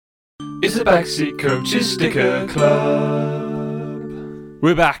It's the Backseat Coaches Sticker Club.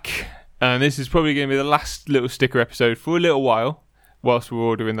 We're back, and this is probably going to be the last little sticker episode for a little while, whilst we're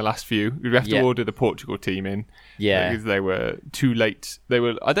ordering the last few. We have to order the Portugal team in. Yeah. Because they were too late.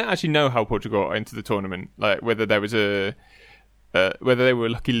 I don't actually know how Portugal got into the tournament, like whether there was whether they were a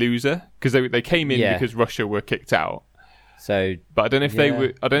lucky loser, because they came in because Russia were kicked out. So, but I don't know if they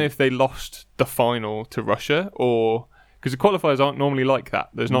were. I don't know if they lost the final to Russia, or because the qualifiers aren't normally like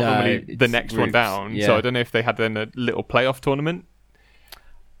that. There's not normally the next one down. Yeah. So I don't know if they had then a little playoff tournament.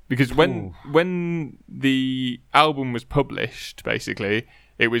 Because when the album was published, basically,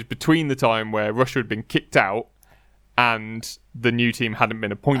 it was between the time where Russia had been kicked out and the new team hadn't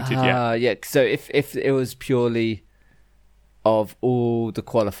been appointed yet. Yeah. So if it was purely of all the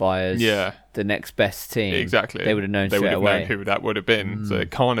qualifiers, the next best team, exactly, they would have known they straight would have known who that would have been. So it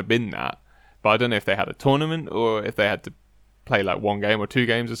can't have been that. But I don't know if they had a tournament or if they had to play like one game or two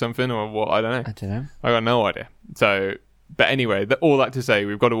games or something or what. I don't know. I got no idea. So, but anyway, all that to say,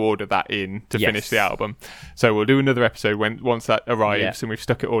 we've got to order that in to finish the album. So we'll do another episode once that arrives and we've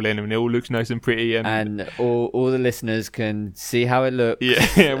stuck it all in and it all looks nice and pretty. And all the listeners can see how it looks.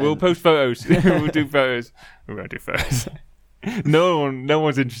 Yeah, we'll post photos. We'll do photos. We're going to do photos. No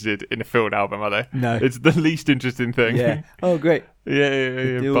one's interested in a filled album, are they? No. It's the least interesting thing. Yeah. Oh, great.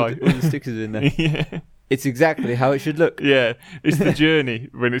 Yeah. All the stickers in there. Yeah. It's exactly how it should look. Yeah. It's the journey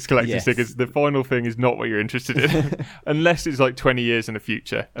when it's collecting stickers. The final thing is not what you're interested in. Unless it's like 20 years in the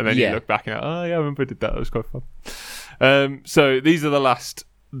future. And then you look back and I remember I did that. It was quite fun. So these are the last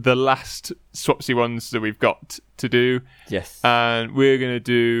Swapsy ones that we've got to do. Yes. And we're going to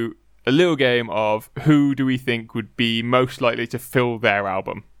do a little game of who do we think would be most likely to fill their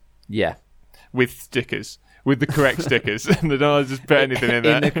album. Yeah. With stickers. With the correct stickers. And they don't just put anything in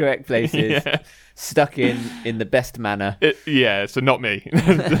there. In the correct places. Stuck in the best manner. So not me.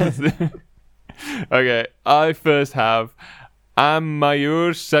 Okay, I first have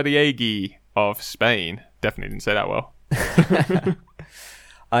Amayur Sariegi of Spain. Definitely didn't say that well.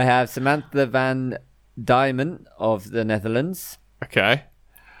 I have Samantha van Diemen of the Netherlands. Okay.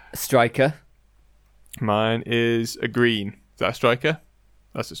 Striker. Mine is a green. Is that a striker?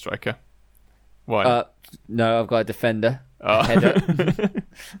 That's a striker. Why? No, I've got a defender. A header.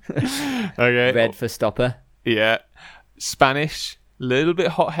 Okay. Red for stopper. Yeah. Spanish. A little bit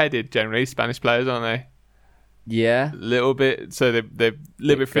hot-headed, generally. Spanish players, aren't they? Yeah. A little bit. So they're a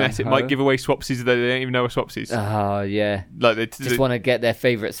little bit frenetic. Might give away swapsies that they don't even know are swapsies. Oh, yeah. Like they just want to get their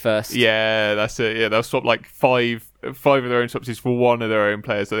favourites first. Yeah, that's it. Yeah, they'll swap like five of their own swapsies for one of their own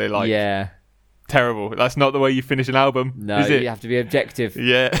players that they like. Yeah. Terrible. That's not the way you finish an album. No, is it? You have to be objective.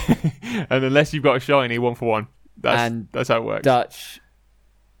 Yeah. And unless you've got a shiny, 1 for 1. That's how it works. Dutch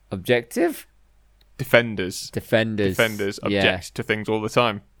objective? Defenders object to things all the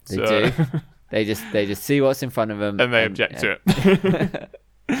time. They do. They just see what's in front of them and they object to it.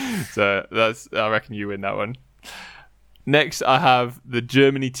 So I reckon you win that one. Next, I have the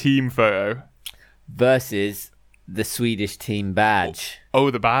Germany team photo versus the Swedish team badge.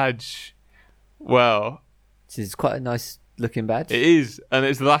 Oh, the badge. Well, this is quite a nice looking badge. It is, and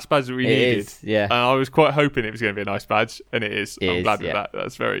it's the last badge that we needed. Is, yeah. And I was quite hoping it was going to be a nice badge, and it is. I'm glad with that.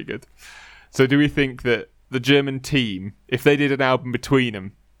 That's very good. So do we think that the German team, if they did an album between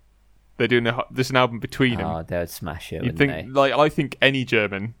them, they're doing an album between them? Oh, they would smash it, wouldn't they? Like, I think any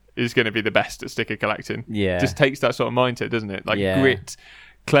German is going to be the best at sticker collecting. Yeah. Just takes that sort of mindset, doesn't it? Like grit,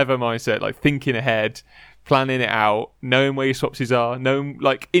 clever mindset, like thinking ahead, planning it out, knowing where your swapsies are, knowing,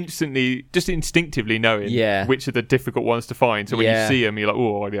 like, instantly, just instinctively knowing which are the difficult ones to find. So when you see them, you're like,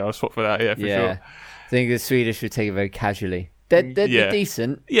 oh, yeah, I'll swap for that, for sure. I think the Swedish would take it very casually. They're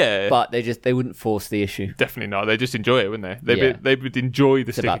decent, but they wouldn't force the issue. Definitely not. They just enjoy it, wouldn't they? They would enjoy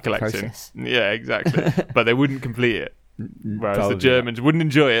the sticker collecting. Yeah, exactly. But they wouldn't complete it. Whereas probably the Germans wouldn't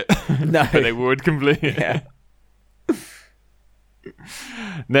enjoy it, no, but they would complete it. Yeah.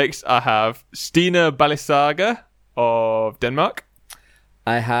 Next, I have Stina Balisaga of Denmark.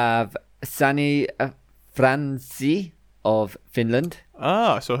 I have Sani Franzi of Finland.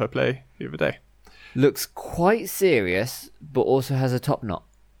 I saw her play the other day. Looks quite serious, but also has a top knot.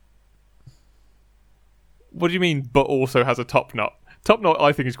 What do you mean, but also has a top knot? Top knot,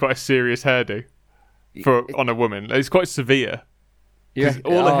 I think, is quite a serious hairdo on a woman. It's quite severe.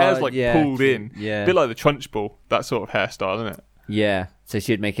 All her hair's pulled in. Yeah. A bit like the Trunchbull, that sort of hairstyle, isn't it? Yeah, so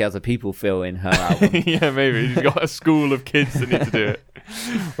she'd make other people feel in her album. Yeah, maybe. She's got a school of kids that need to do it.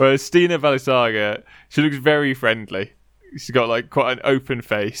 Whereas Stina Balisaga, she looks very friendly. She's got like quite an open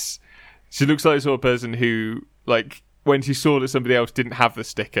face. She looks like the sort of person who, like, when she saw that somebody else didn't have the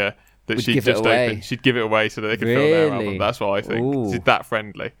sticker that she'd just open, she'd give it away so that they could fill their album. That's what I think. She's that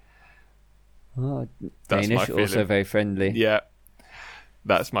friendly. Oh, Danish, also very friendly. Yeah,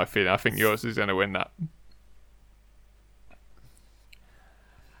 that's my feeling. I think yours is going to win that.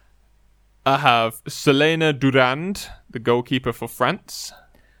 I have Selena Durand, the goalkeeper for France.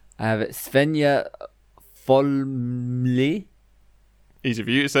 I have Svenja Folmli. Easy for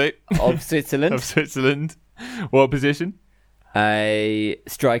you to say. Of Switzerland. Of Switzerland. What position? A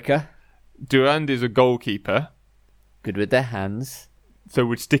striker. Durand is a goalkeeper. Good with their hands. So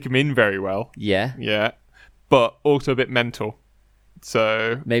would stick him in very well. Yeah. Yeah. But also a bit mental.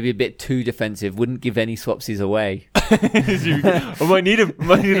 So maybe a bit too defensive. Wouldn't give any swapsies away. I might need him.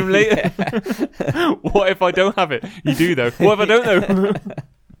 Later. What if I don't have it? You do though. What if I don't know?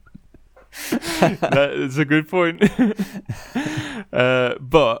 That's a good point.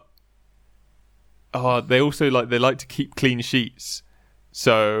 But they also like to keep clean sheets.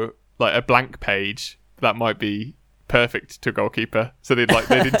 So like a blank page that might be perfect to goalkeeper, so they'd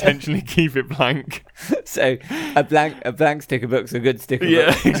intentionally keep it blank. So a blank sticker book's a good sticker book.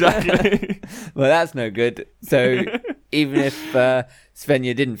 Yeah, exactly. Well, that's no good. So even if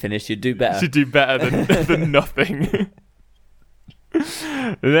Svenja didn't finish, you'd do better. She'd do better than nothing.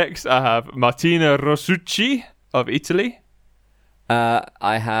 Next, I have Martina Rossucci of Italy.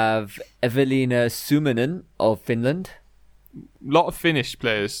 I have Evelina Suminen of Finland. A lot of Finnish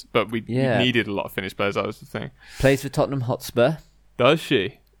players, but we needed a lot of Finnish players. That was the thing. Plays for Tottenham Hotspur. Does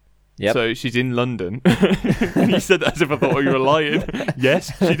she? Yep. So she's in London. You said that as if I thought you were lying.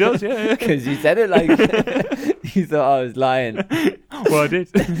 Yes, she does. Yeah. Because you said it like you thought I was lying. Well, I did.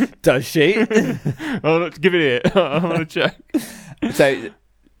 Does she? Oh, give it here. I want to check. So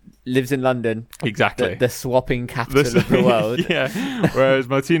lives in London. Exactly. The swapping capital of the world. Yeah. Whereas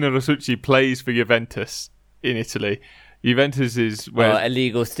Martina Rossucci plays for Juventus in Italy. Juventus is where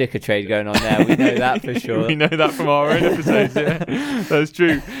illegal sticker trade going on there. We know that for sure. We know that from our own episodes. Yeah, that's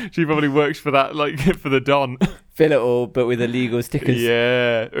true. She probably works for that, like for the Don. Fill it all, but with illegal stickers.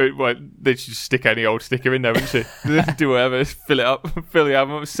 Yeah, well, they should just stick any old sticker in there, wouldn't she? Do whatever, fill it up, fill the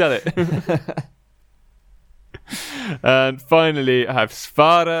album up, sell it. And finally, I have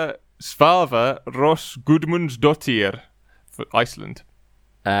Svava Ross Gudmundsdottir for Iceland.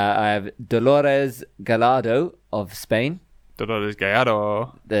 I have Dolores Gallardo of Spain. Dolores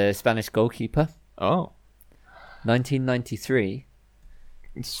Gallardo. The Spanish goalkeeper. Oh. 1993.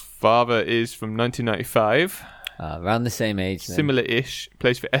 Svava is from 1995. Around the same age. Then. Similar-ish.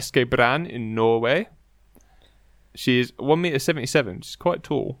 Plays for SK Brann in Norway. She is 1m77. She's quite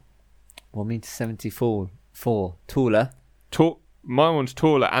tall. 1m74. Taller. My one's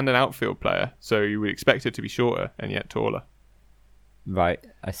taller and an outfield player. So you would expect her to be shorter and yet taller. Right,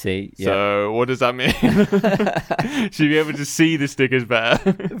 I see. Yeah. So what does that mean? She'd be able to see the stickers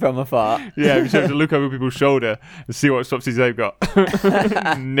better from afar. Yeah, she'd have to look over people's shoulder and see what swapsies they've got.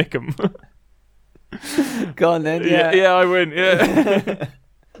 Nick them. Go on then. Yeah, I win. Yeah.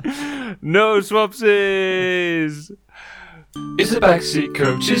 No swapsies. It's the Backseat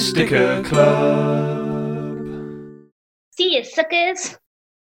Coaches Sticker Club. See you, suckers.